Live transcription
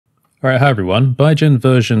Alright, hi everyone. Bygen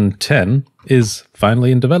version 10 is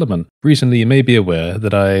finally in development. Recently, you may be aware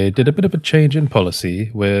that I did a bit of a change in policy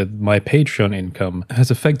where my Patreon income has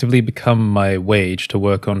effectively become my wage to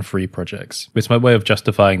work on free projects. It's my way of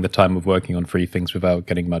justifying the time of working on free things without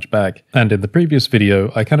getting much back. And in the previous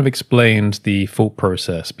video, I kind of explained the thought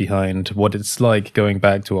process behind what it's like going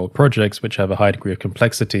back to old projects which have a high degree of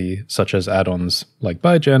complexity, such as add-ons like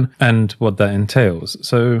Bygen, and what that entails.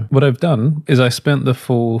 So what I've done is I spent the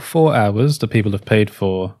full 4 hours that people have paid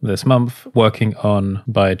for this month working on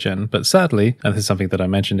Bygen. But sadly, and this is something that I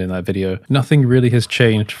mentioned in that video, nothing really has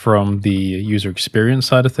changed from the user experience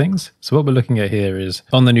side of things. So what we're looking at here is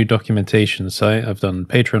on the new documentation site, I've done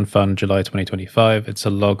Patreon Fund July 2025. It's a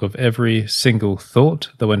log of every single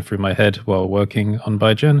thought that went through my head while working on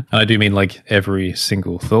Bygen. And I do mean like every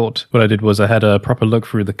single thought. What I did was I had a proper look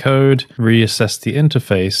through the code, reassessed the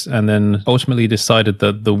interface, and then ultimately decided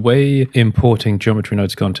that the way importing geometry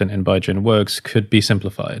nodes content in Bygen works could be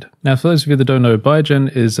simplified. Now, for those of you that don't know,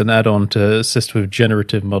 Bygen is an add-on to assist with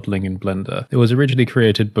generative modeling in Blender. It was originally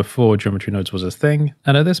created before geometry nodes was a thing,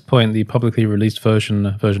 and at this point, the publicly released version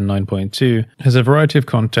 9.2, has a variety of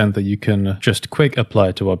content that you can just quick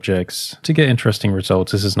apply to objects to get interesting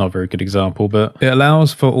results. This is not a very good example, but it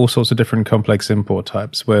allows for all sorts of different complex import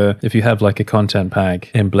types, where if you have like a content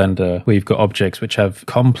pack in Blender where you've got objects which have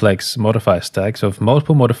complex modifier stacks of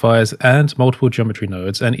multiple modifiers and multiple geometry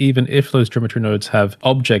nodes, and even if those geometry nodes have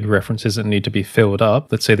object references that need to be filled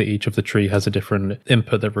up, let's say that each of the tree has a different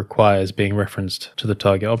input that requires being referenced to the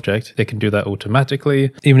target object, it can do that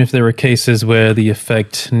automatically. Even if there are cases where the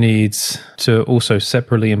effect needs to also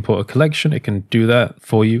separately import a collection, it can do that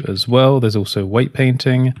for you as well. There's also weight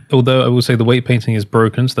painting, although I will say the weight painting is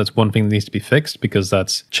broken, so that's one thing that needs to be fixed because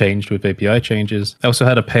that's changed with API changes. I also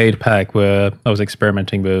had a paid pack where I was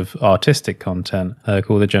experimenting with artistic content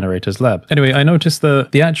called the Generators Lab. Anyway, I noticed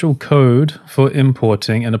that the actual code for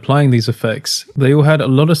importing and applying these effects, they all had a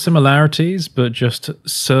lot of similarities, but just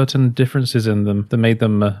certain differences in them that made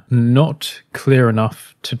them not clear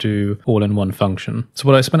enough to do all in one function. So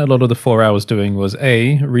what I spent a lot of the 4 hours doing was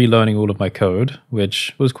relearning all of my code,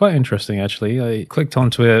 which was quite interesting actually. I clicked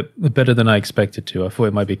onto it better than I expected to. I thought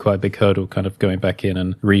it might be quite a big hurdle kind of going back in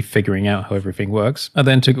and refiguring out how everything works. I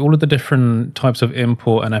then took all of the different types of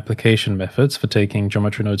import and application methods for taking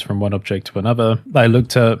geometry nodes from one object to another. I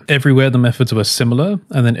looked at everywhere the methods were similar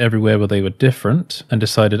and then everywhere where they were different and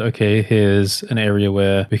decided, okay, here's an area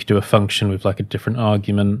where we could do a function with like a different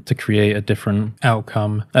argument to create a different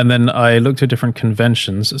outcome. And then I looked at different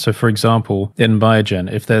conventions. So for example, in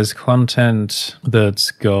Bygen, if there's content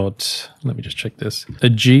that's got, let me just check this, a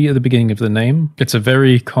G at the beginning of the name, it's a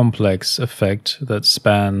very complex effect that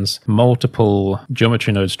spans multiple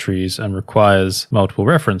geometry nodes trees and requires multiple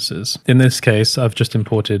references. In this case, I've just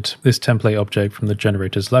imported this template object from the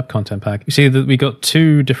Generators Lab content pack. You see that we got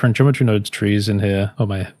two different geometry nodes trees in here. Oh,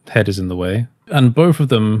 my head is in the way. And both of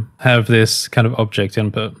them have this kind of object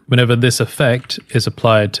input. Whenever this effect is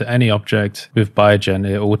applied to any object with Bygen,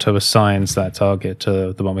 it auto assigns that target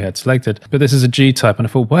to the one we had selected. But this is a G type, and I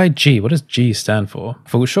thought, why G? What does G stand for? I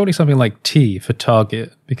thought, surely something like T for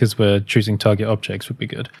target, because we're choosing target objects would be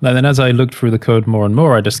good. And then as I looked through the code more and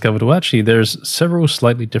more, I discovered, well, actually, there's several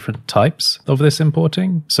slightly different types of this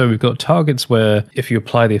importing. So we've got targets where if you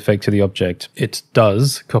apply the effect to the object, it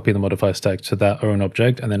does copy the modifier stack to that own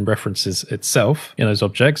object and then references itself in those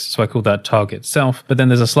objects. So I call that target self. But then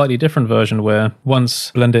there's a slightly different version where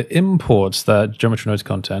once Blender imports that geometry nodes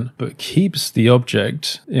content, but keeps the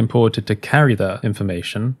object imported to carry that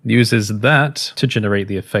information, uses that to generate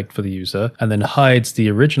the effect for the user, and then hides the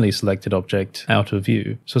originally selected object out of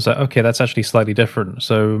view. So it's like, okay, that's actually slightly different.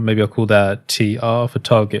 So maybe I'll call that TR for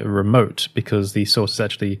target remote, because the source is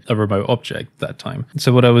actually a remote object that time.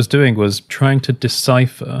 So what I was doing was trying to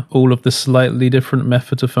decipher all of the slightly different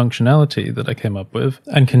methods of functionality that I came up with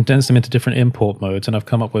and condense them into different import modes. And I've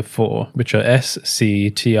come up with 4, which are S, C,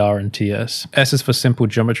 TR, and TS. S is for simple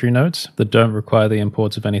geometry nodes that don't require the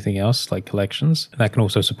imports of anything else, like collections. And that can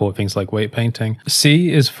also support things like weight painting.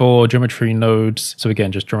 C is for geometry nodes. So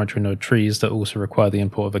again, just geometry node trees that also require the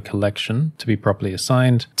import of a collection to be properly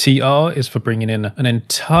assigned. TR is for bringing in an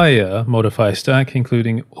entire modifier stack,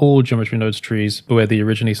 including all geometry nodes trees, where the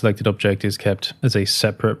originally selected object is kept as a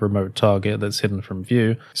separate remote target that's hidden from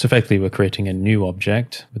view. So effectively, we're creating a new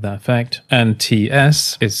object with that effect. And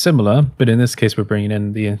TS is similar, but in this case, we're bringing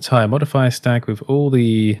in the entire modifier stack with all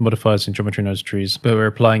the modifiers in geometry nodes trees, but we're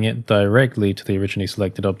applying it directly to the originally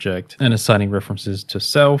selected object and assigning references to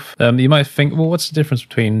self. You might think, well, what's the difference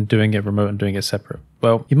between doing it remote and doing it separate?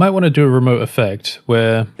 Well, you might want to do a remote effect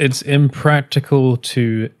where it's impractical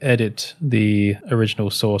to edit the original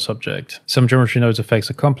source object. Some geometry nodes effects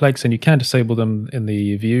are complex and you can disable them in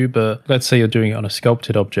the view, but let's say you're doing it on a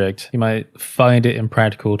sculpted object. You might find it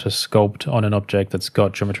impractical to sculpt on an object that's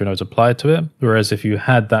got geometry nodes applied to it. Whereas if you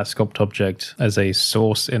had that sculpt object as a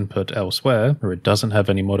source input elsewhere, where it doesn't have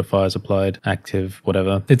any modifiers applied, active,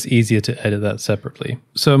 whatever, it's easier to edit that separately.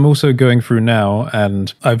 So I'm also going through now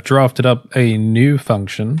and I've drafted up a new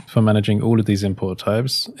function for managing all of these import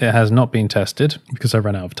types. It has not been tested because I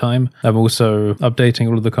ran out of time. I'm also updating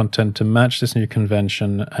all of the content to match this new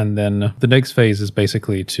convention, and then the next phase is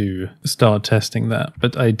basically to start testing that.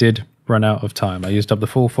 But I did run out of time. I used up the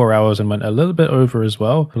full 4 hours and went a little bit over as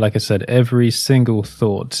well. Like I said, every single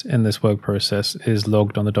thought in this work process is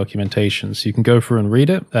logged on the documentation. So you can go through and read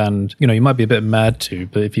it. And, you might be a bit mad to,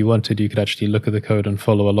 but if you wanted, you could actually look at the code and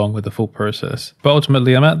follow along with the full process. But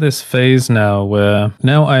ultimately, I'm at this phase now where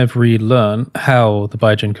now I've relearned how the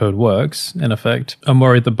Biogen code works, in effect. I'm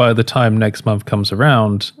worried that by the time next month comes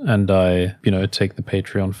around and I, take the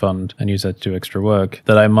Patreon fund and use that to do extra work,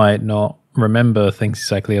 that I might not remember things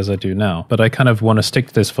exactly as I do now. But I kind of want to stick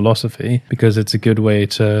to this philosophy because it's a good way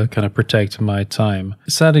to kind of protect my time.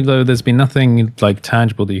 Sadly though, there's been nothing like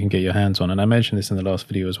tangible that you can get your hands on. And I mentioned this in the last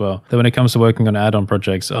video as well, that when it comes to working on add-on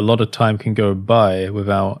projects, a lot of time can go by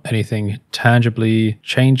without anything tangibly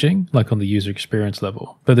changing, like on the user experience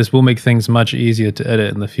level. But this will make things much easier to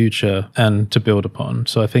edit in the future and to build upon.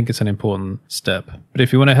 So I think it's an important step. But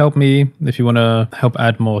if you want to help me, if you want to help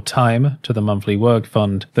add more time to the monthly work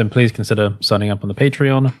fund, then please consider signing up on the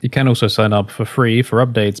Patreon. You can also sign up for free for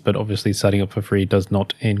updates, but obviously signing up for free does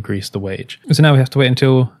not increase the wage. So now we have to wait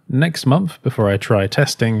until next month before I try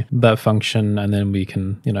testing that function, and then we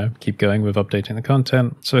can, keep going with updating the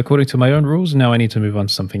content. So according to my own rules, now I need to move on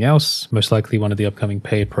to something else, most likely one of the upcoming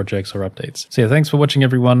paid projects or updates. So yeah, thanks for watching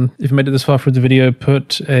everyone. If you made it this far through the video,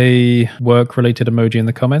 put a work-related emoji in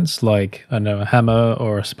the comments, like, I don't know, a hammer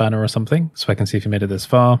or a spanner or something, so I can see if you made it this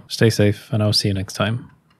far. Stay safe, and I'll see you next time.